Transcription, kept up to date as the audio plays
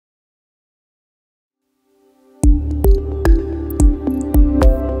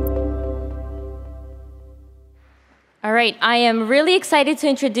right, I am really excited to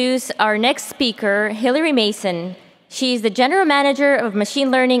introduce our next speaker, Hilary Mason. She's the General Manager of Machine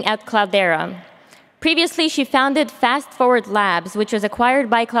Learning at Cloudera. Previously, she founded Fast Forward Labs, which was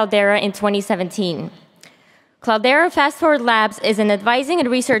acquired by Cloudera in 2017. Cloudera Fast Forward Labs is an advising and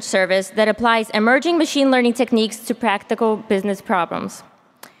research service that applies emerging machine learning techniques to practical business problems.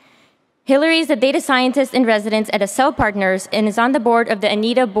 Hilary is a data scientist in residence at Accel Partners and is on the board of the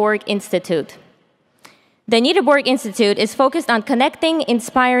Anita Borg Institute. The Anita Borg Institute is focused on connecting,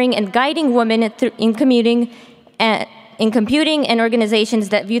 inspiring, and guiding women in computing and organizations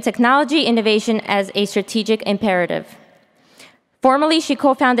that view technology innovation as a strategic imperative. Formerly, she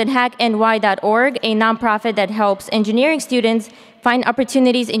co-founded hackny.org, a nonprofit that helps engineering students find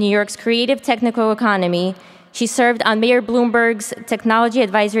opportunities in New York's creative technical economy. She served on Mayor Bloomberg's Technology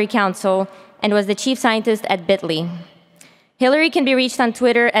Advisory Council and was the chief scientist at Bitly. Hilary can be reached on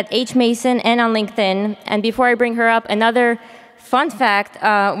Twitter at hmason and on LinkedIn. And before I bring her up, another fun fact,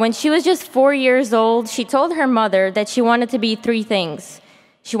 when she was just 4 years old, she told her mother that she wanted to be 3 things.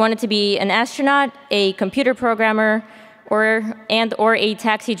 She wanted to be an astronaut, a computer programmer, or a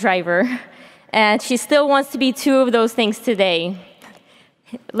taxi driver. And she still wants to be 2 of those things today.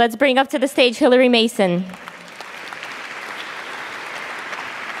 Let's bring up to the stage Hilary Mason.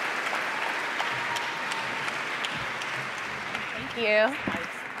 Thank you.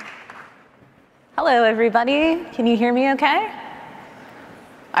 Hello, everybody. Can you hear me okay?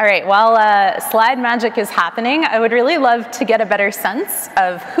 All right, while slide magic is happening, I would really love to get a better sense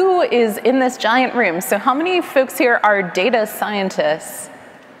of who is in this giant room. So how many folks here are data scientists?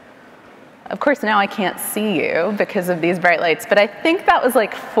 Of course, now I can't see you because of these bright lights, but I think that was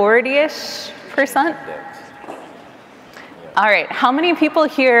like 40-ish%. All right, how many people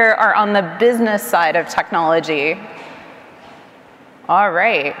here are on the business side of technology? All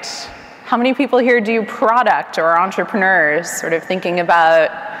right. How many people here do product or are entrepreneurs, sort of thinking about?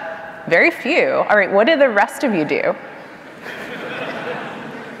 Very few. All right, what do the rest of you do?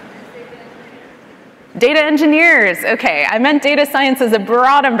 Data engineers. Okay, I meant data science as a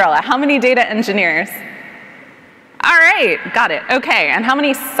broad umbrella. How many data engineers? All right, got it. Okay, and how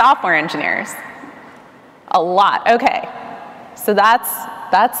many software engineers? A lot. Okay, so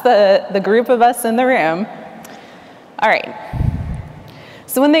that's the group of us in the room. All right.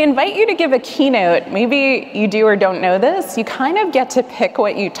 So when they invite you to give a keynote, maybe you do or don't know this, you kind of get to pick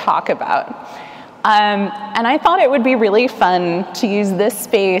what you talk about. And I thought it would be really fun to use this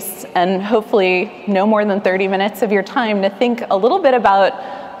space and hopefully no more than 30 minutes of your time to think a little bit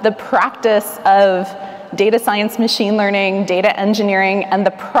about the practice of data science, machine learning, data engineering, and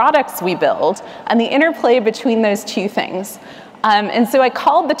the products we build, and the interplay between those 2 things. And so I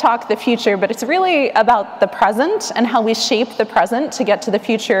called the talk The Future, but it's really about the present and how we shape the present to get to the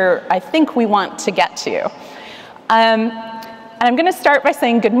future I think we want to get to. And I'm going to start by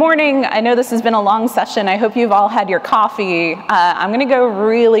saying good morning. I know this has been a long session. I hope you've all had your coffee. I'm going to go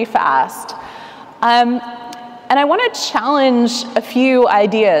really fast. And I want to challenge a few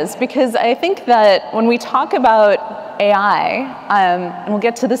ideas, because I think that when we talk about AI, and we'll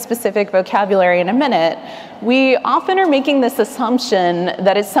get to the specific vocabulary in a minute, we often are making this assumption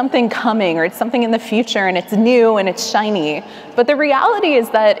that it's something coming or it's something in the future and it's new and it's shiny. But the reality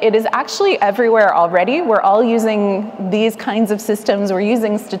is that it is actually everywhere already. We're all using these kinds of systems. We're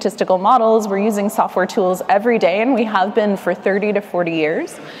using statistical models. We're using software tools every day, and we have been for 30 to 40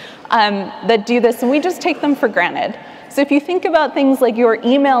 years that do this, and we just take them for granted. So if you think about things like your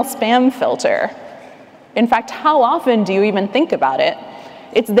email spam filter, in fact, how often do you even think about it?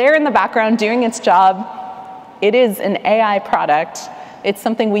 It's there in the background doing its job. It is an AI product. It's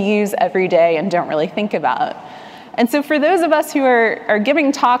something we use every day and don't really think about. And so for those of us who are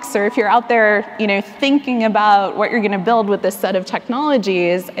giving talks, or if you're out there, thinking about what you're going to build with this set of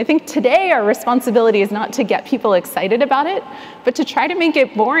technologies, I think today our responsibility is not to get people excited about it, but to try to make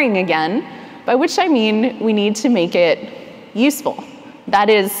it boring again, by which I mean we need to make it useful. That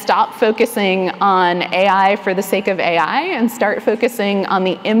is, stop focusing on AI for the sake of AI and start focusing on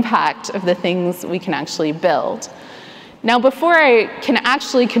the impact of the things we can actually build. Now, before I can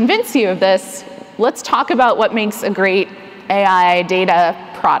actually convince you of this, let's talk about what makes a great AI data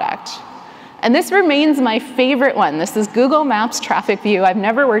product. And this remains my favorite one. This is Google Maps Traffic View. I've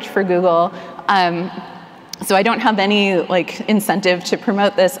never worked for Google, so I don't have any incentive to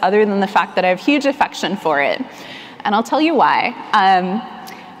promote this other than the fact that I have huge affection for it. And I'll tell you why.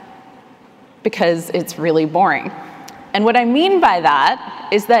 Because it's really boring. And what I mean by that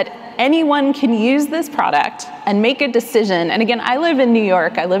is that anyone can use this product and make a decision. And again, I live in New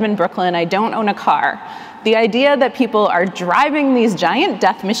York, I live in Brooklyn, I don't own a car. The idea that people are driving these giant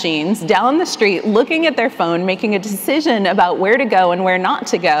death machines down the street, looking at their phone, making a decision about where to go and where not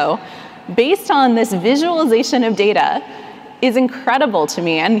to go, based on this visualization of data, is incredible to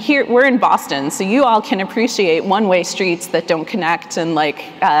me. And here, we're in Boston, so you all can appreciate one-way streets that don't connect and like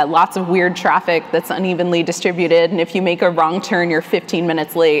lots of weird traffic that's unevenly distributed. And if you make a wrong turn, you're 15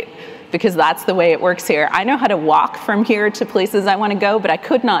 minutes late, because that's the way it works here. I know how to walk from here to places I want to go, but I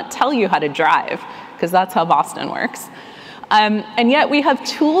could not tell you how to drive, because that's how Boston works. And yet we have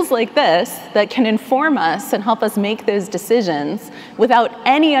tools like this that can inform us and help us make those decisions without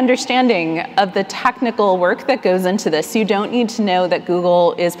any understanding of the technical work that goes into this. You don't need to know that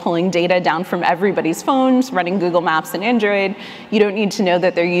Google is pulling data down from everybody's phones, running Google Maps and Android. You don't need to know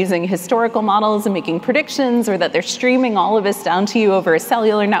that they're using historical models and making predictions, or that they're streaming all of this down to you over a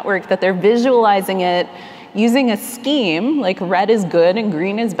cellular network, that they're visualizing it using a scheme like red is good and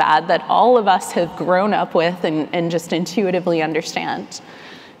green is bad that all of us have grown up with and just intuitively understand.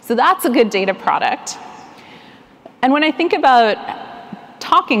 So that's a good data product. And when I think about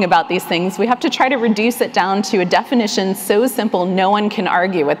talking about these things, we have to try to reduce it down to a definition so simple no one can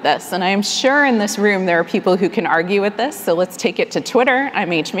argue with this. And I am sure in this room there are people who can argue with this, so let's take it to Twitter.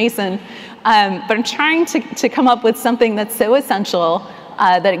 I'm H. Mason. But I'm trying to come up with something that's so essential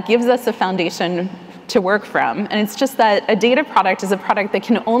that it gives us a foundation to work from. And it's just that a data product is a product that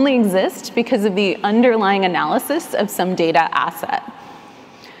can only exist because of the underlying analysis of some data asset.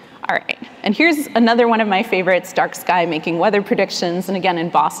 All right, and here's another one of my favorites, dark sky making weather predictions. And again, in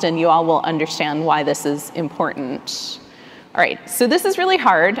Boston, you all will understand why this is important. All right, so this is really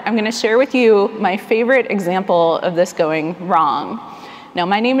hard. I'm going to share with you my favorite example of this going wrong. Now,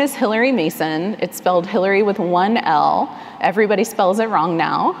 my name is Hilary Mason. It's spelled Hillary with one L. Everybody spells it wrong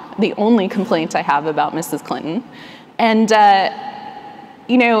now. The only complaint I have about Mrs. Clinton. And,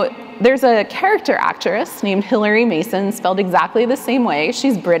 you know, there's a character actress named Hilary Mason, spelled exactly the same way.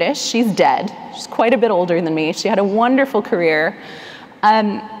 She's British. She's dead. She's quite a bit older than me. She had a wonderful career.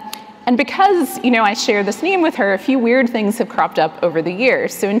 And because, you know, I share this name with her, a few weird things have cropped up over the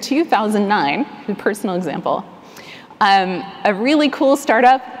years. So in 2009, a personal example, a really cool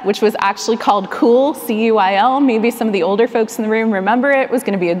startup, which was actually called Cool, C-U-I-L. Maybe some of the older folks in the room remember it. Was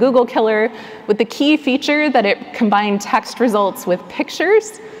going to be a Google killer with the key feature that it combined text results with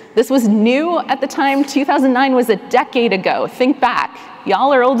pictures. This was new at the time. 2009 was a decade ago. Think back.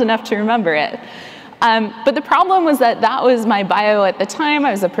 Y'all are old enough to remember it. But the problem was that that was my bio at the time. I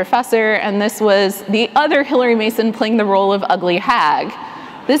was a professor, and this was the other Hilary Mason playing the role of ugly hag.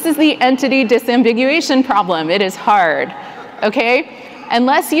 This is the entity disambiguation problem. It is hard, okay?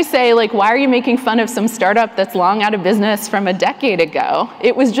 Unless you say, like, why are you making fun of some startup that's long out of business from a decade ago?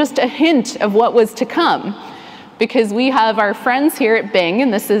 It was just a hint of what was to come. Because we have our friends here at Bing,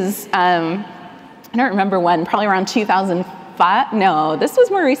 and this is, I don't remember when, probably around 2005. No, this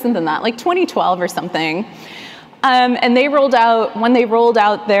was more recent than that, like 2012 or something. And they rolled out, when they rolled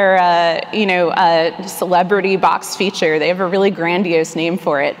out their, celebrity box feature, they have a really grandiose name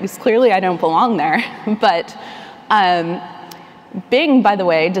for it, because clearly I don't belong there. But Bing, by the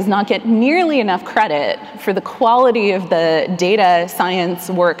way, does not get nearly enough credit for the quality of the data science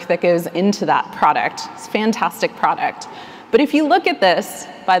work that goes into that product. It's a fantastic product. But if you look at this,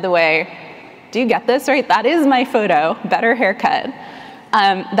 by the way, do you get this, right? That is my photo, better haircut.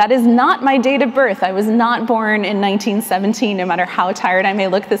 That is not my date of birth. I was not born in 1917, no matter how tired I may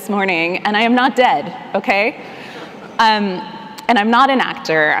look this morning, and I am not dead, okay? And I'm not an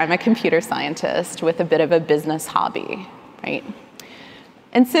actor. I'm a computer scientist with a bit of a business hobby, right?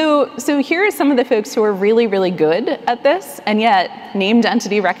 And so here are some of the folks who are really, really good at this, and yet named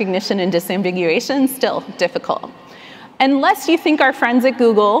entity recognition and disambiguation, still difficult. Unless you think our friends at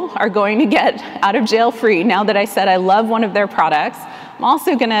Google are going to get out of jail free, now that I said I love one of their products, I'm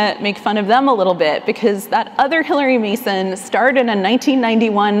also going to make fun of them a little bit, because that other Hilary Mason starred in a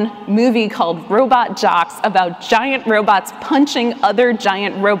 1991 movie called Robot Jocks about giant robots punching other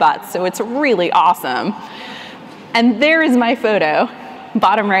giant robots, so it's really awesome. And there is my photo,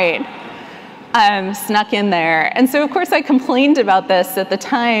 bottom right, snuck in there. And so, of course, I complained about this at the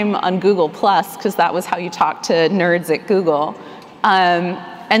time on Google+, because that was how you talk to nerds at Google.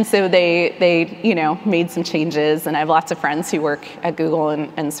 And so they made some changes, and I have lots of friends who work at Google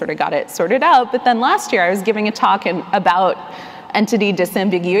and sort of got it sorted out. But then last year I was giving a talk about entity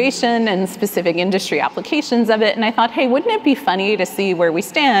disambiguation and specific industry applications of it, and I thought, hey, wouldn't it be funny to see where we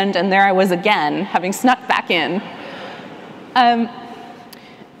stand? And there I was again, having snuck back in.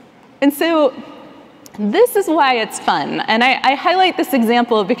 And so this is why it's fun. And I highlight this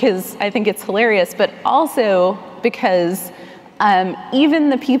example because I think it's hilarious, but also because Even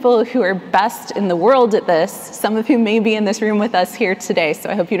the people who are best in the world at this, some of whom may be in this room with us here today, so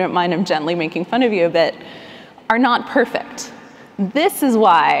I hope you don't mind I'm gently making fun of you a bit, are not perfect. This is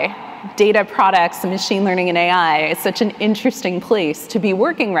why data products and machine learning and AI is such an interesting place to be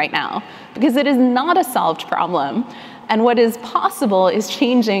working right now, because it is not a solved problem, and what is possible is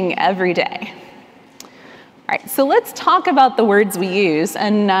changing every day. All right, so let's talk about the words we use,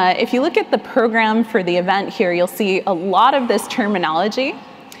 and if you look at the program for the event here, you'll see a lot of this terminology.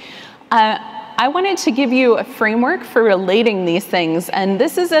 I wanted to give you a framework for relating these things, and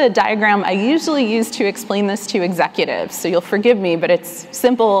this is a diagram I usually use to explain this to executives, so you'll forgive me, but it's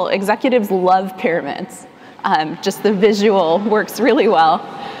simple. Executives love pyramids. Just the visual works really well.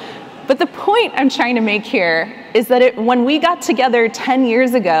 But the point I'm trying to make here is that when we got together 10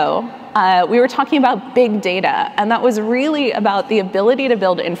 years ago, we were talking about big data, and that was really about the ability to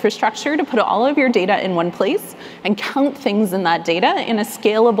build infrastructure to put all of your data in one place and count things in that data in a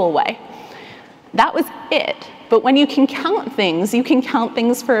scalable way. That was it. But when you can count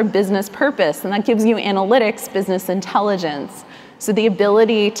things for a business purpose, and that gives you analytics, business intelligence. So the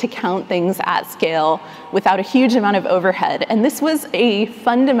ability to count things at scale without a huge amount of overhead. And this was a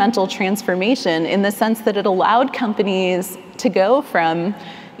fundamental transformation in the sense that it allowed companies to go from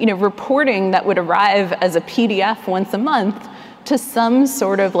reporting that would arrive as a PDF once a month to some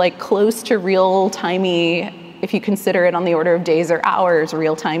sort of like close to real-timey, if you consider it on the order of days or hours,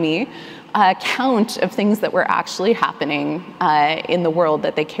 real-timey, count of things that were actually happening in the world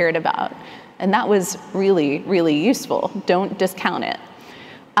that they cared about. And that was really, really useful. Don't discount it.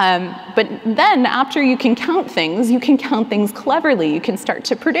 But then after you can count things cleverly. You can start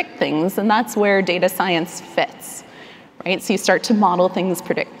to predict things, and that's where data science fits. Right? So you start to model things,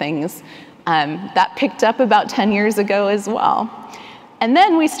 predict things. That picked up about 10 years ago as well. And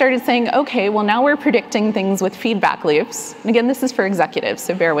then we started saying, okay, well now we're predicting things with feedback loops. And again, this is for executives,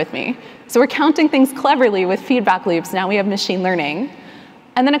 so bear with me. So we're counting things cleverly with feedback loops. Now we have machine learning.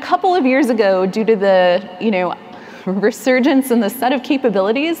 And then a couple of years ago, due to the resurgence in the set of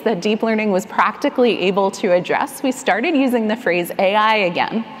capabilities that deep learning was practically able to address, we started using the phrase AI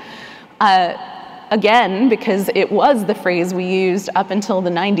again. Again, because it was the phrase we used up until the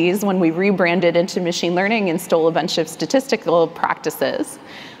 90s when we rebranded into machine learning and stole a bunch of statistical practices.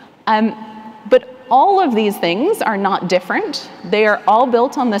 But all of these things are not different. They are all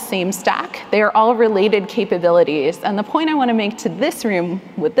built on the same stack. They are all related capabilities. And the point I want to make to this room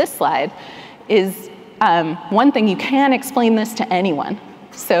with this slide is, one thing, you can explain this to anyone.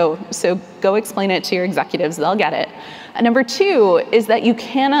 So go explain it to your executives, they'll get it. And number two is that you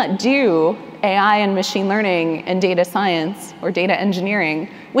cannot do AI and machine learning and data science or data engineering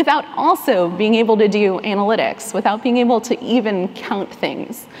without also being able to do analytics, without being able to even count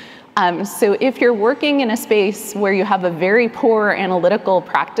things. So if you're working in a space where you have a very poor analytical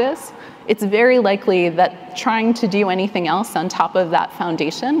practice, it's very likely that trying to do anything else on top of that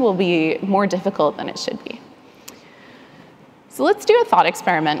foundation will be more difficult than it should be. So let's do a thought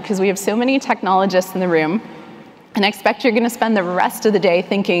experiment, because we have so many technologists in the room, and I expect you're going to spend the rest of the day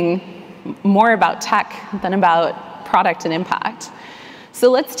thinking more about tech than about product and impact. So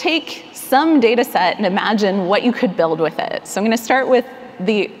let's take some data set and imagine what you could build with it. So I'm going to start with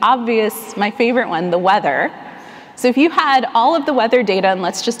the obvious, my favorite one, the weather. So if you had all of the weather data, and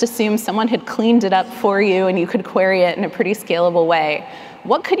let's just assume someone had cleaned it up for you and you could query it in a pretty scalable way,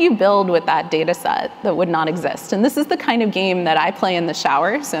 what could you build with that data set that would not exist? And this is the kind of game that I play in the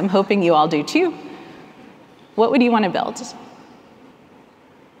shower, so I'm hoping you all do too. What would you want to build?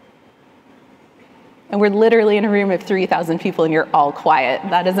 And we're literally in a room of 3,000 people and you're all quiet.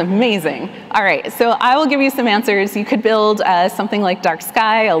 That is amazing. All right, so I will give you some answers. You could build something like dark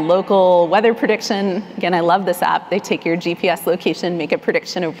sky, a local weather prediction. Again, I love this app. They take your GPS location, make a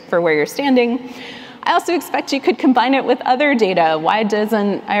prediction for where you're standing. I also expect you could combine it with other data. Why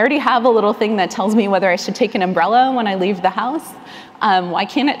doesn't, I already have a little thing that tells me whether I should take an umbrella when I leave the house. Why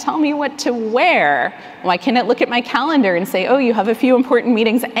can't it tell me what to wear? Why can't it look at my calendar and say, oh, you have a few important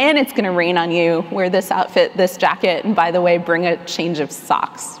meetings and it's going to rain on you, wear this outfit, this jacket, and by the way, bring a change of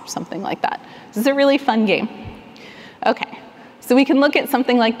socks, something like that. This is a really fun game. Okay, so we can look at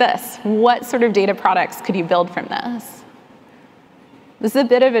something like this. What sort of data products could you build from this? This is a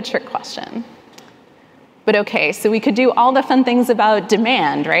bit of a trick question. But okay, so we could do all the fun things about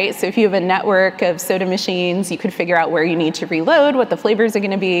demand, right? So if you have a network of soda machines, you could figure out where you need to reload, what the flavors are going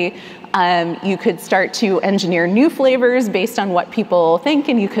to be. You could start to engineer new flavors based on what people think,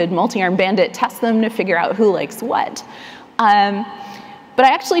 and you could multi-arm bandit test them to figure out who likes what. But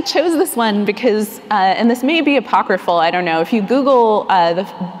I actually chose this one because, and this may be apocryphal, I don't know. If you Google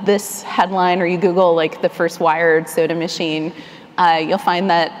this headline, or you Google like the first wired soda machine, you'll find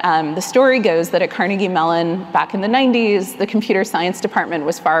that the story goes that at Carnegie Mellon back in the 90s, the computer science department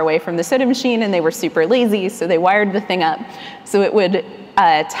was far away from the soda machine and they were super lazy, so they wired the thing up so it would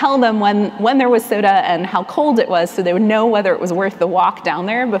tell them when there was soda and how cold it was, so they would know whether it was worth the walk down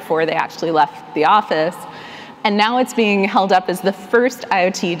there before they actually left the office. And now it's being held up as the first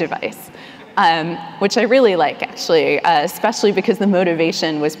IoT device, which I really like, actually, especially because the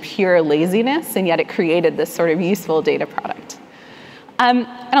motivation was pure laziness, and yet it created this sort of useful data product. And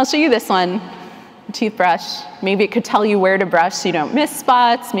I'll show you this one, toothbrush. Maybe it could tell you where to brush so you don't miss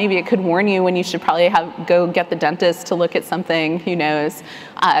spots. Maybe it could warn you when you should probably go get the dentist to look at something, who knows.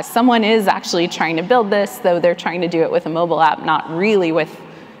 Someone is actually trying to build this, though they're trying to do it with a mobile app, not really with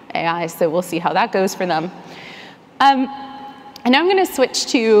AI, so we'll see how that goes for them. And now I'm going to switch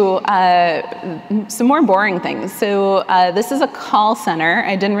to some more boring things. So this is a call center.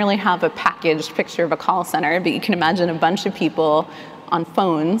 I didn't really have a packaged picture of a call center, but you can imagine a bunch of people on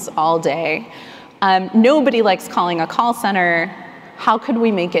phones all day. Nobody likes calling a call center. How could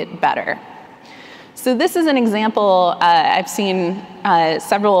we make it better? So this is an example I've seen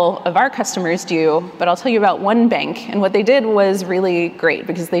several of our customers do, but I'll tell you about one bank. And what they did was really great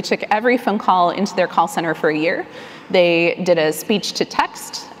because they took every phone call into their call center for a year. They did a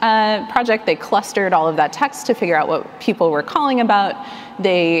speech-to-text project. They clustered all of that text to figure out what people were calling about.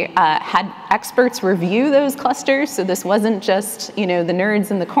 They had experts review those clusters, so this wasn't just the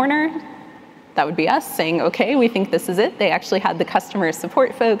nerds in the corner. That would be us saying, okay, we think this is it. They actually had the customer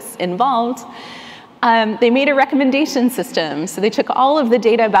support folks involved. They made a recommendation system. So they took all of the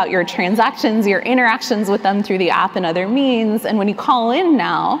data about your transactions, your interactions with them through the app and other means, and when you call in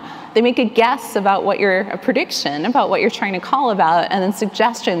now, they make a guess about a prediction about what you're trying to call about, and then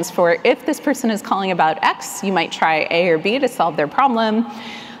suggestions for if this person is calling about X, you might try A or B to solve their problem.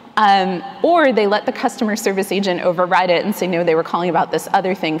 Or they let the customer service agent override it and say, no, they were calling about this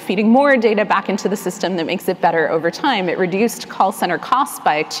other thing, feeding more data back into the system that makes it better over time. It reduced call center costs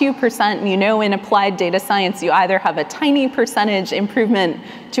by 2%. And in applied data science, you either have a tiny percentage improvement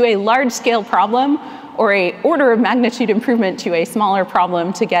to a large-scale problem or a order of magnitude improvement to a smaller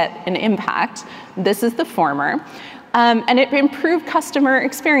problem to get an impact. This is the former. And it improved customer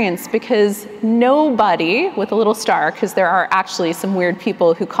experience because nobody, with a little star, because there are actually some weird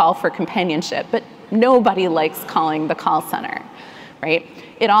people who call for companionship, but nobody likes calling the call center, right?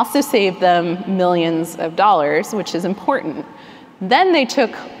 It also saved them millions of dollars, which is important. Then they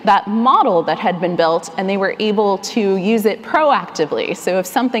took that model that had been built and they were able to use it proactively. So if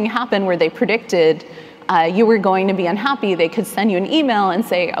something happened where they predicted you were going to be unhappy, they could send you an email and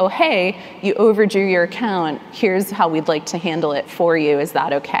say, oh, hey, you overdrew your account. Here's how we'd like to handle it for you. Is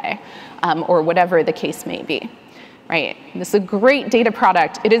that okay? Or whatever the case may be, right? This is a great data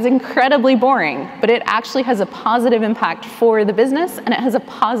product. It is incredibly boring, but it actually has a positive impact for the business, and it has a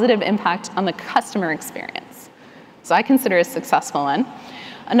positive impact on the customer experience. So I consider it a successful one.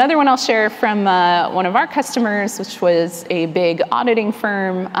 Another one I'll share from one of our customers, which was a big auditing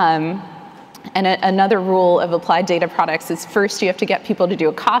firm. And another rule of applied data products is first you have to get people to do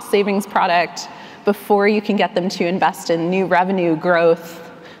a cost savings product before you can get them to invest in new revenue growth,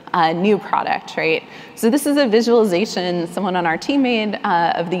 new product, right? So this is a visualization someone on our team made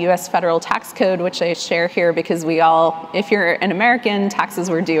of the US federal tax code, which I share here because if you're an American,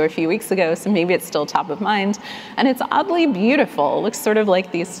 taxes were due a few weeks ago, so maybe it's still top of mind. And it's oddly beautiful. It looks sort of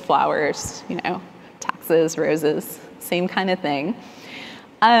like these flowers, taxes, roses, same kind of thing.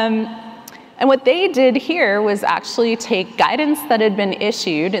 And what they did here was actually take guidance that had been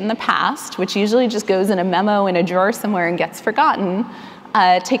issued in the past, which usually just goes in a memo in a drawer somewhere and gets forgotten,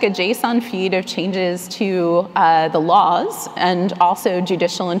 take a JSON feed of changes to the laws and also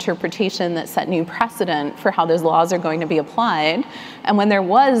judicial interpretation that set new precedent for how those laws are going to be applied. And when there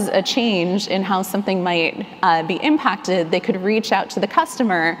was a change in how something might be impacted, they could reach out to the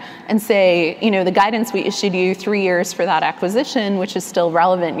customer and say, the guidance we issued you 3 years for that acquisition, which is still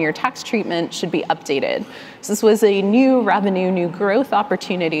relevant in your tax treatment, should be updated. So this was a new revenue, new growth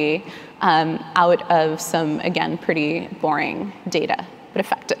opportunity out of some, again, pretty boring data, but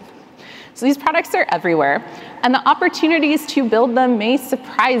effective. So these products are everywhere, and the opportunities to build them may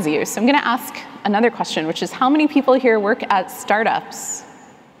surprise you. So I'm going to ask another question, which is how many people here work at startups?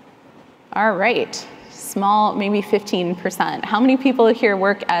 All right, small, maybe 15%. How many people here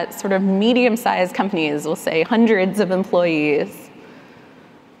work at sort of medium-sized companies, we'll say hundreds of employees?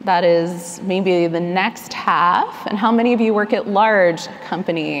 That is maybe the next half. And how many of you work at large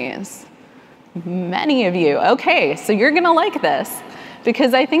companies? Many of you. Okay, so you're going to like this.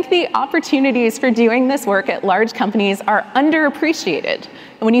 because I think the opportunities for doing this work at large companies are underappreciated.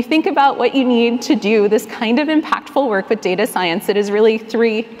 And when you think about what you need to do this kind of impactful work with data science, it is really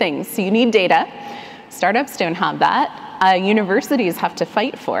 3 things. So you need data. Startups don't have that. Universities have to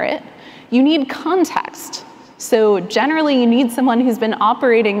fight for it. You need context. So generally, you need someone who's been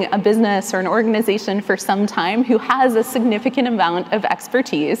operating a business or an organization for some time who has a significant amount of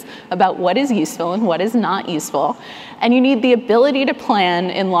expertise about what is useful and what is not useful. And you need the ability to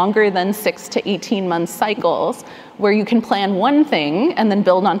plan in longer than 6 to 18 month cycles, where you can plan one thing and then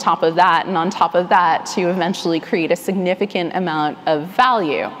build on top of that and on top of that to eventually create a significant amount of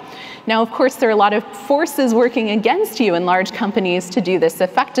value. Now, of course, there are a lot of forces working against you in large companies to do this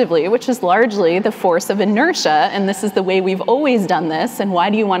effectively, which is largely the force of inertia, and this is the way we've always done this, and why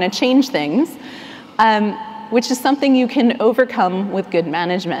do you want to change things? Which is something you can overcome with good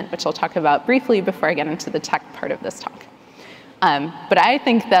management, which I'll talk about briefly before I get into the tech part of this talk. But I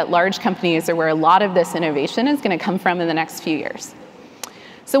think that large companies are where a lot of this innovation is going to come from in the next few years.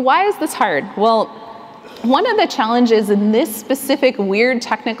 So why is this hard? Well, one of the challenges in this specific weird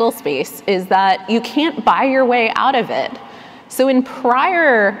technical space is that you can't buy your way out of it. So in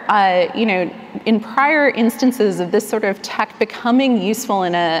prior instances of this sort of tech becoming useful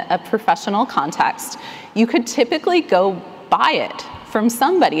in a professional context, you could typically go buy it from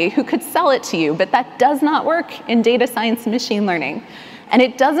somebody who could sell it to you, but that does not work in data science and machine learning. And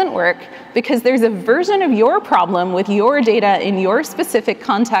it doesn't work because there's a version of your problem with your data in your specific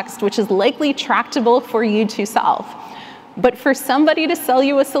context which is likely tractable for you to solve. But for somebody to sell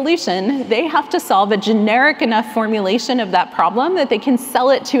you a solution, they have to solve a generic enough formulation of that problem that they can sell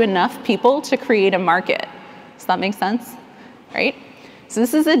it to enough people to create a market. Does that make sense? Right? So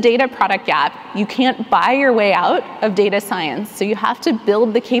this is a data product gap. You can't buy your way out of data science, so you have to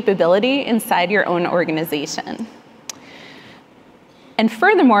build the capability inside your own organization. And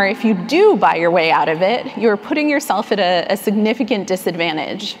furthermore, if you do buy your way out of it, you're putting yourself at a significant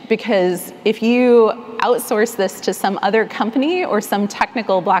disadvantage, because if you outsource this to some other company or some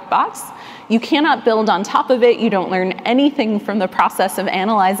technical black box, you cannot build on top of it. You don't learn anything from the process of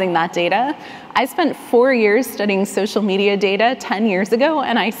analyzing that data. I spent 4 years studying social media data 10 years ago,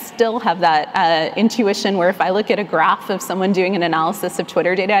 and I still have that intuition where if I look at a graph of someone doing an analysis of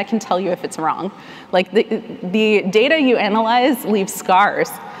Twitter data, I can tell you if it's wrong. Like the data you analyze leaves scars.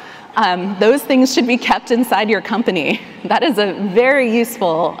 Those things should be kept inside your company. That is a very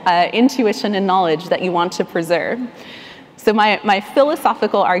useful intuition and knowledge that you want to preserve. So my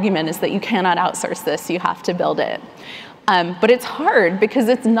philosophical argument is that you cannot outsource this, you have to build it. But it's hard because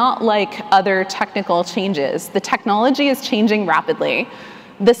it's not like other technical changes. The technology is changing rapidly.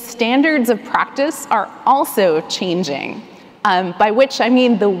 The standards of practice are also changing, by which I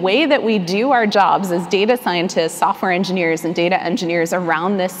mean the way that we do our jobs as data scientists, software engineers, and data engineers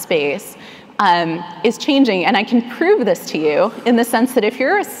around this space is changing. And I can prove this to you in the sense that if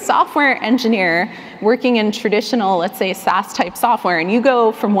you're a software engineer working in traditional, let's say, SaaS-type software, and you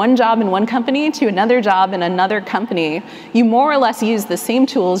go from one job in one company to another job in another company, you more or less use the same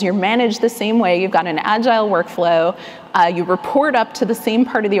tools, you're managed the same way, you've got an agile workflow, you report up to the same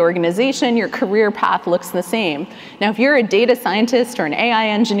part of the organization, your career path looks the same. Now, if you're a data scientist or an AI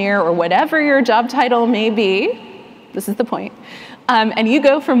engineer or whatever your job title may be, this is the point, and you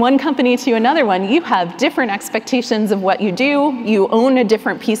go from one company to another one, you have different expectations of what you do, you own a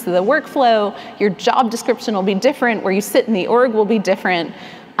different piece of the workflow, your job description will be different, where you sit in the org will be different,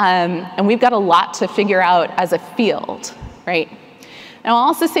 and we've got a lot to figure out as a field, right? And I'll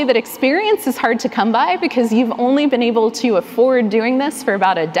also say that experience is hard to come by because you've only been able to afford doing this for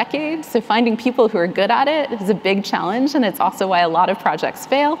about a decade, so finding people who are good at it is a big challenge, and it's also why a lot of projects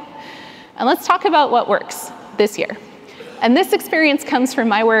fail. And let's talk about what works this year. And this experience comes from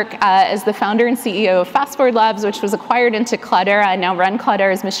my work as the founder and CEO of Fast Forward Labs, which was acquired into Cloudera. I now run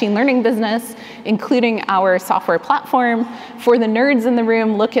Cloudera's machine learning business, including our software platform. For the nerds in the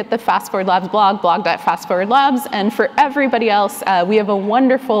room, look at the Fast Forward Labs blog, blog.fastforwardlabs. And for everybody else, we have a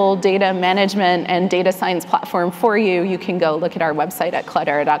wonderful data management and data science platform for you. You can go look at our website at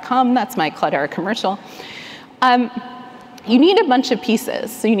cloudera.com. That's my Cloudera commercial. You need a bunch of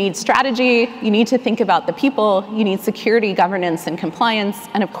pieces. So you need strategy, you need to think about the people, you need security, governance, and compliance,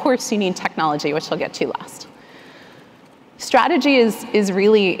 and of course you need technology, which I'll get to last. Strategy is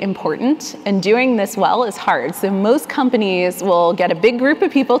really important, and doing this well is hard. So most companies will get a big group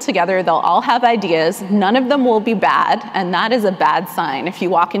of people together, they'll all have ideas, none of them will be bad, and that is a bad sign. If you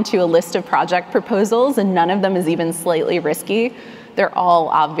walk into a list of project proposals and none of them is even slightly risky, they're all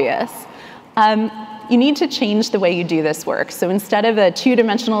obvious. you need to change the way you do this work. So instead of a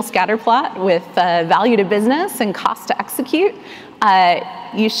two-dimensional scatter plot with value to business and cost to execute,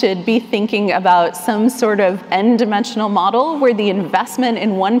 you should be thinking about some sort of n-dimensional model where the investment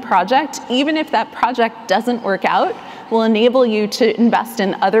in one project, even if that project doesn't work out, will enable you to invest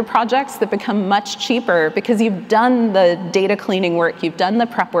in other projects that become much cheaper because you've done the data cleaning work, you've done the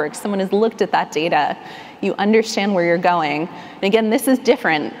prep work, someone has looked at that data, you understand where you're going. And again, this is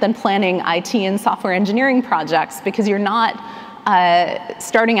different than planning IT and software engineering projects because you're not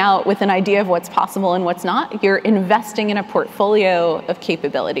starting out with an idea of what's possible and what's not. You're investing in a portfolio of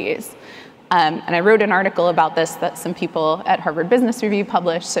capabilities. And I wrote an article about this that some people at Harvard Business Review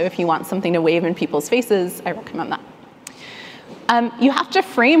published, so if you want something to wave in people's faces, I recommend that. You have to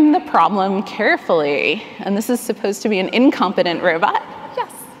frame the problem carefully, and this is supposed to be an incompetent robot.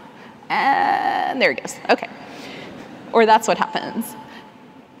 Yes, and there it goes, okay. Or that's what happens.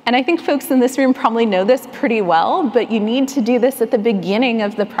 And I think folks in this room probably know this pretty well, but you need to do this at the beginning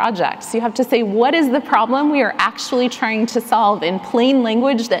of the project. So you have to say, what is the problem we are actually trying to solve in plain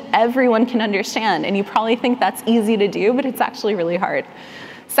language that everyone can understand? And you probably think that's easy to do, but it's actually really hard.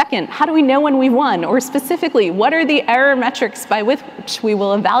 Second, how do we know when we won? Or specifically, what are the error metrics by which we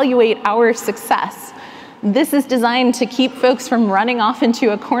will evaluate our success? This is designed to keep folks from running off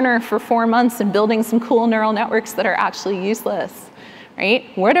into a corner for 4 months and building some cool neural networks that are actually useless. Right?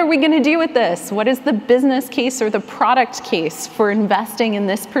 What are we going to do with this? What is the business case or the product case for investing in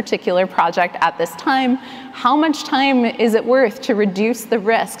this particular project at this time? How much time is it worth to reduce the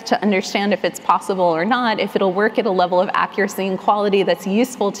risk to understand if it's possible or not, if it'll work at a level of accuracy and quality that's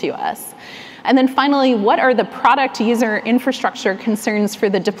useful to us? And then finally, what are the product user infrastructure concerns for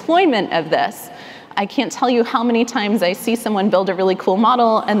the deployment of this? I can't tell you how many times I see someone build a really cool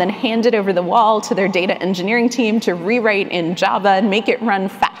model and then hand it over the wall to their data engineering team to rewrite in Java and make it run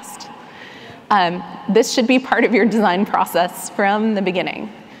fast. This should be part of your design process from the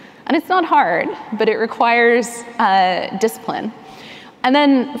beginning. And it's not hard, but it requires discipline. And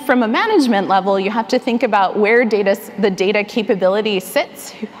then from a management level, you have to think about where the data capability sits.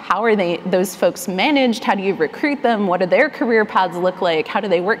 How are those folks managed? How do you recruit them? What do their career paths look like? How do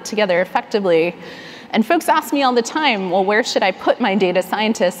they work together effectively? And folks ask me all the time, well, where should I put my data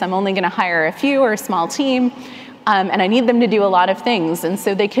scientists? I'm only going to hire a few or a small team. And I need them to do a lot of things. And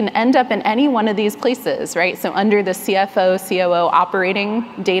so they can end up in any one of these places, right? So under the CFO, COO operating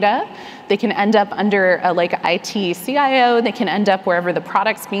data, they can end up under like IT CIO, they can end up wherever the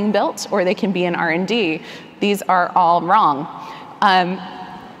product's being built, or they can be in R&D. These are all wrong.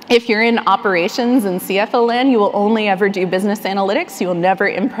 If you're in operations and CFO land, you will only ever do business analytics. You will never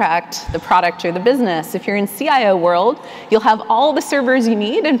impact the product or the business. If you're in CIO world, you'll have all the servers you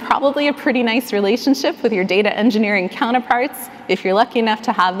need and probably a pretty nice relationship with your data engineering counterparts, if you're lucky enough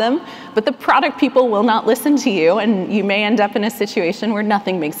to have them. But the product people will not listen to you, and you may end up in a situation where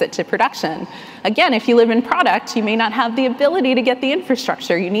nothing makes it to production. Again, if you live in product, you may not have the ability to get the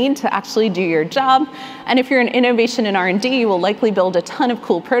infrastructure you need to actually do your job. And if you're in innovation and R&D, you will likely build a ton of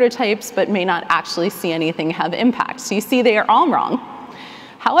cool prototypes, but may not actually see anything have impact. So you see, they are all wrong.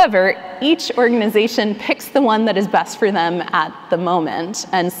 However, each organization picks the one that is best for them at the moment.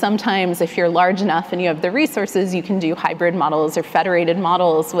 And sometimes if you're large enough and you have the resources, you can do hybrid models or federated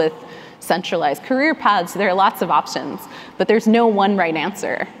models with centralized career paths. There are lots of options, but there's no one right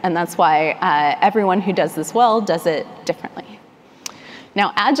answer. And that's why everyone who does this well does it differently.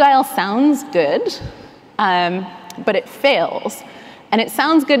 Now, Agile sounds good, but it fails. And it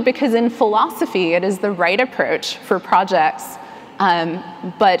sounds good because in philosophy, it is the right approach for projects.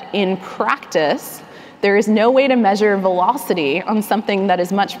 But in practice, there is no way to measure velocity on something that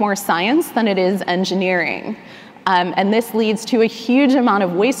is much more science than it is engineering. And this leads to a huge amount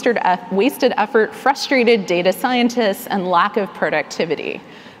of wasted effort, frustrated data scientists, and lack of productivity.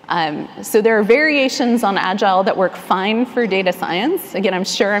 So there are variations on Agile that work fine for data science. Again, I'm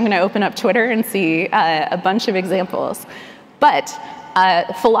sure I'm going to open up Twitter and see a bunch of examples. But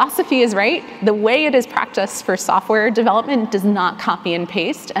philosophy is right. The way it is practiced for software development does not copy and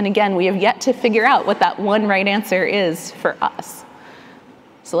paste. And again, we have yet to figure out what that one right answer is for us.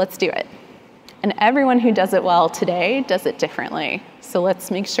 So let's do it. And everyone who does it well today does it differently. So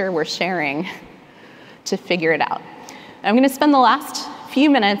let's make sure we're sharing to figure it out. I'm going to spend the last few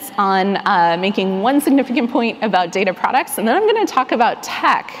minutes on making one significant point about data products, and then I'm going to talk about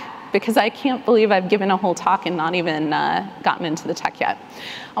tech, because I can't believe I've given a whole talk and not even gotten into the tech yet.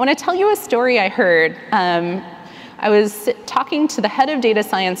 I want to tell you a story I heard. I I was talking to the head of data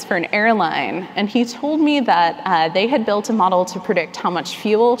science for an airline, and he told me that they had built a model to predict how much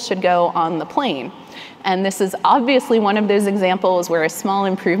fuel should go on the plane. And this is obviously one of those examples where a small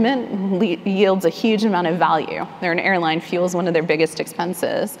improvement yields a huge amount of value. They're an airline, fuel is one of their biggest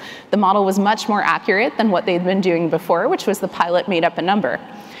expenses. The model was much more accurate than what they'd been doing before, which was the pilot made up a number.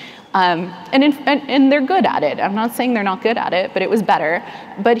 And they're good at it. I'm not saying they're not good at it, but it was better.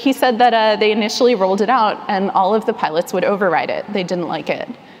 But he said that they initially rolled it out, and all of the pilots would override it. They didn't like it.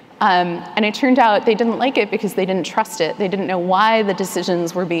 And it turned out they didn't like it because they didn't trust it. They didn't know why the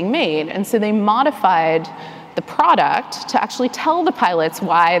decisions were being made. And so they modified the product to actually tell the pilots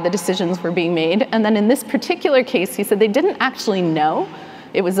why the decisions were being made. And then in this particular case, he said they didn't actually know.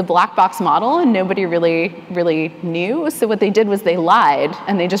 It was a black box model, and nobody really knew. So what they did was they lied,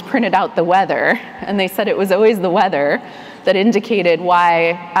 and they just printed out the weather. And they said it was always the weather that indicated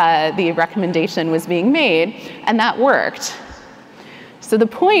why the recommendation was being made. And that worked. So the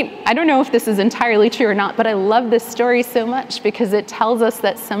point, I don't know if this is entirely true or not, but I love this story so much because it tells us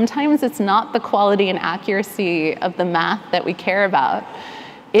that sometimes it's not the quality and accuracy of the math that we care about.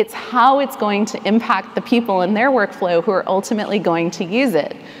 It's how it's going to impact the people in their workflow who are ultimately going to use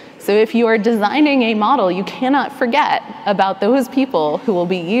it. So if you are designing a model, you cannot forget about those people who will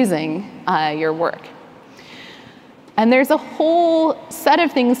be using your work. And there's a whole set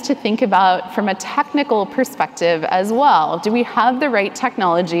of things to think about from a technical perspective as well. Do we have the right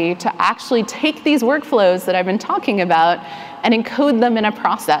technology to actually take these workflows that I've been talking about and encode them in a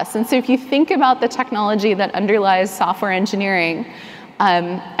process? And so if you think about the technology that underlies software engineering,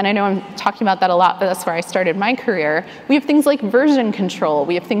 and I know I'm talking about that a lot, but that's where I started my career. We have things like version control.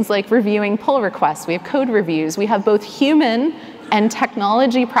 We have things like reviewing pull requests. We have code reviews. We have both human and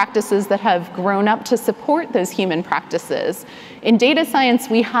technology practices that have grown up to support those human practices. In data science,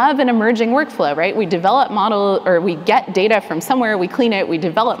 we have an emerging workflow, right? We develop model, or we get data from somewhere, we clean it, we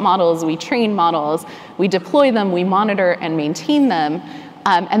develop models, we train models, we deploy them, we monitor and maintain them.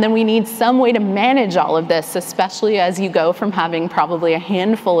 And then we need some way to manage all of this, especially as you go from having probably a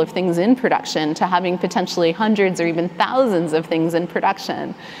handful of things in production to having potentially hundreds or even thousands of things in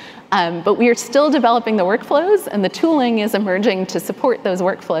production. But we are still developing the workflows, and the tooling is emerging to support those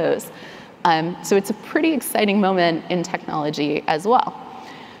workflows. So it's a pretty exciting moment in technology as well.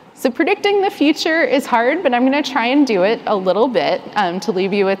 So predicting the future is hard, but I'm going to try and do it a little bit to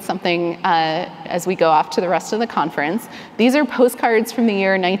leave you with something as we go off to the rest of the conference. These are postcards from the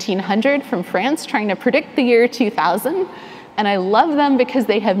year 1900 from France trying to predict the year 2000. And I love them because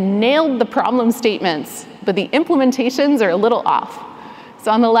they have nailed the problem statements, but the implementations are a little off.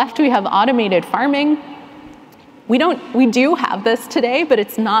 So on the left, we have automated farming. We do have this today, but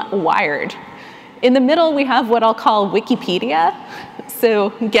it's not wired. In the middle, we have what I'll call Wikipedia, so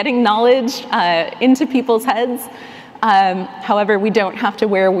getting knowledge into people's heads. However, we don't have to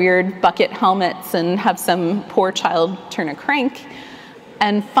wear weird bucket helmets and have some poor child turn a crank.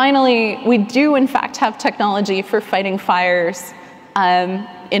 And finally, we do, in fact, have technology for fighting fires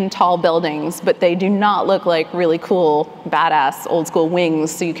in tall buildings, but they do not look like really cool, badass, old-school wings,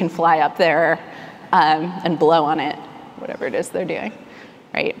 so you can fly up there and blow on it, whatever it is they're doing,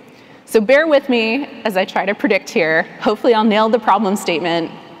 right? So bear with me as I try to predict here. Hopefully I'll nail the problem statement.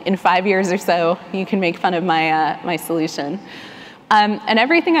 In 5 years or so, you can make fun of my solution. And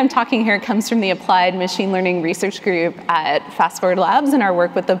everything I'm talking here comes from the Applied Machine Learning Research Group at Fast Forward Labs and our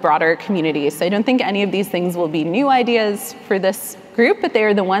work with the broader community. So I don't think any of these things will be new ideas for this group, but they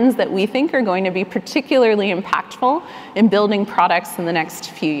are the ones that we think are going to be particularly impactful in building products in the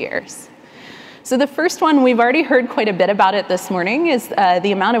next few years. So the first one, we've already heard quite a bit about it this morning, is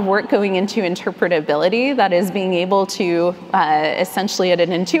the amount of work going into interpretability, that is being able to essentially at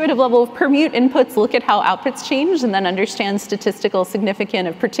an intuitive level permute inputs, look at how outputs change, and then understand statistical significance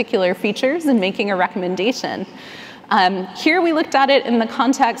of particular features and making a recommendation. Here we looked at it in the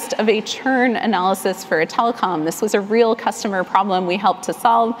context of a churn analysis for a telecom. This was a real customer problem we helped to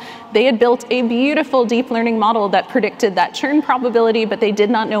solve. They had built a beautiful deep learning model that predicted that churn probability, but they did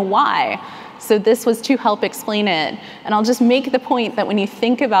not know why. So this was to help explain it. And I'll just make the point that when you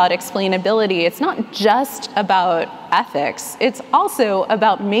think about explainability, it's not just about ethics. It's also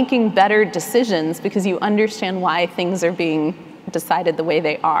about making better decisions because you understand why things are being decided the way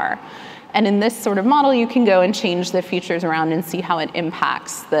they are. And in this sort of model, you can go and change the features around and see how it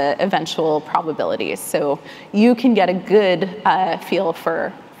impacts the eventual probabilities. So you can get a good feel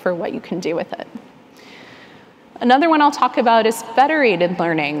for what you can do with it. Another one I'll talk about is federated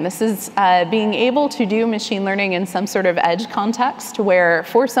learning. This is being able to do machine learning in some sort of edge context where,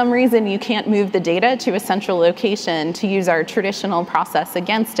 for some reason, you can't move the data to a central location to use our traditional process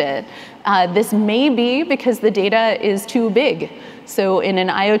against it. This may be because the data is too big. So in an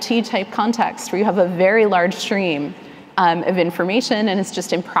IoT type context where you have a very large stream of information and it's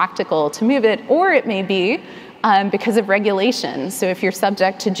just impractical to move it, or it may be because of regulation. So if you're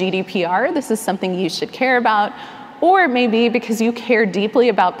subject to GDPR, this is something you should care about. Or it may be because you care deeply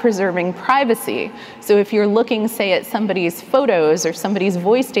about preserving privacy. So if you're looking, say, at somebody's photos or somebody's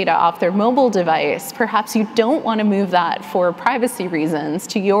voice data off their mobile device, perhaps you don't want to move that for privacy reasons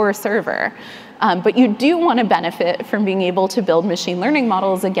to your server. But you do want to benefit from being able to build machine learning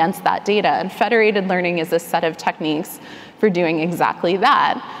models against that data. And federated learning is a set of techniques for doing exactly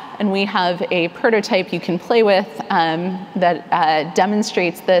that. And we have a prototype you can play with that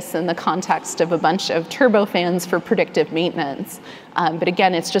demonstrates this in the context of a bunch of turbofans for predictive maintenance. But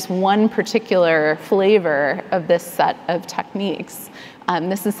again, it's just one particular flavor of this set of techniques.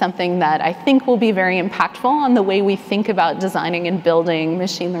 This is something that I think will be very impactful on the way we think about designing and building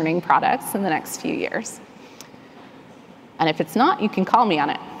machine learning products in the next few years. And if it's not, you can call me on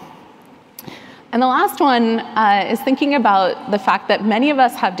it. And the last one is thinking about the fact that many of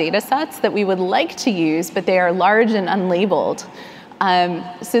us have data sets that we would like to use, but they are large and unlabeled.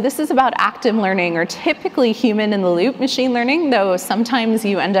 So this is about active learning, or typically human-in-the-loop machine learning, though sometimes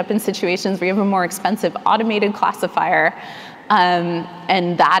you end up in situations where you have a more expensive automated classifier,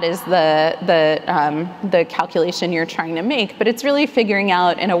 and that is the calculation you're trying to make. But it's really figuring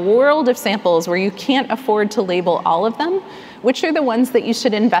out, in a world of samples where you can't afford to label all of them, which are the ones that you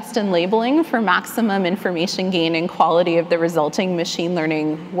should invest in labeling for maximum information gain and quality of the resulting machine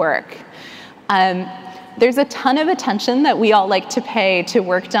learning work. There's a ton of attention that we all like to pay to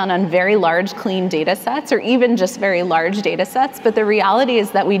work done on very large, clean data sets, or even just very large data sets, but the reality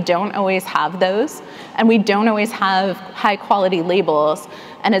is that we don't always have those, and we don't always have high-quality labels.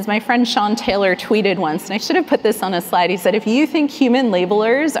 And as my friend Sean Taylor tweeted once, and I should have put this on a slide, he said, if you think human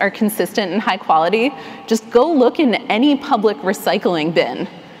labelers are consistent and high quality, just go look in any public recycling bin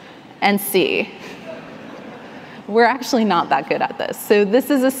and see. We're actually not that good at this. So this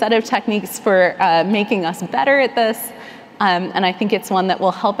is a set of techniques for making us better at this. And I think it's one that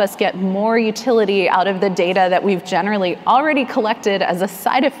will help us get more utility out of the data that we've generally already collected as a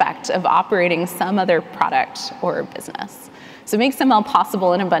side effect of operating some other product or business. So it makes ML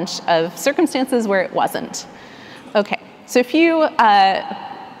possible in a bunch of circumstances where it wasn't. Okay, so a few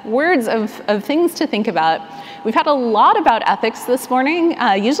words of things to think about. We've had a lot about ethics this morning.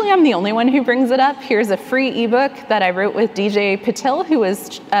 Usually I'm the only one who brings it up. Here's a free ebook that I wrote with DJ Patil, who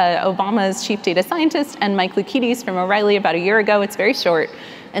was Obama's chief data scientist, and Mike Lukides from O'Reilly about a year ago. It's very short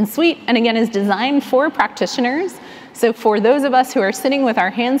and sweet, and again is designed for practitioners. So for those of us who are sitting with our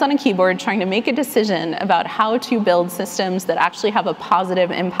hands on a keyboard trying to make a decision about how to build systems that actually have a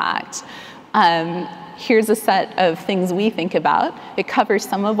positive impact, here's a set of things we think about. It covers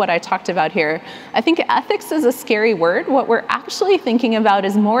some of what I talked about here. I think ethics is a scary word. What we're actually thinking about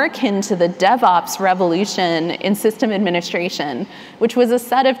is more akin to the DevOps revolution in system administration, which was a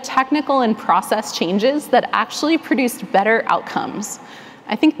set of technical and process changes that actually produced better outcomes.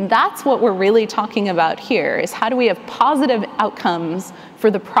 I think that's what we're really talking about here, is how do we have positive outcomes for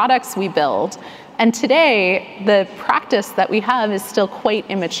the products we build. And today, the practice that we have is still quite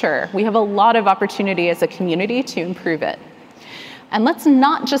immature. We have a lot of opportunity as a community to improve it. And let's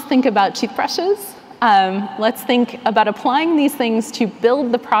not just think about toothbrushes. Let's think about applying these things to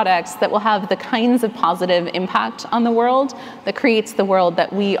build the products that will have the kinds of positive impact on the world that creates the world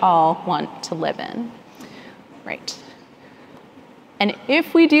that we all want to live in. Right. And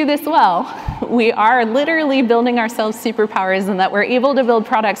if we do this well, we are literally building ourselves superpowers, and that we're able to build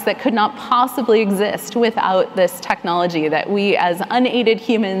products that could not possibly exist without this technology that we as unaided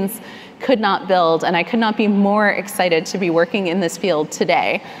humans could not build. And I could not be more excited to be working in this field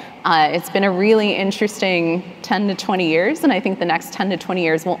today. It's been a really interesting 10 to 20 years, and I think the next 10 to 20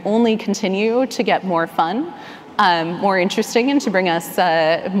 years will only continue to get more fun, more interesting, and to bring us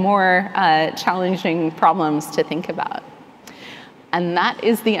more challenging problems to think about. And that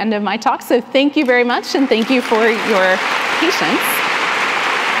is the end of my talk. So thank you very much, and thank you for your patience.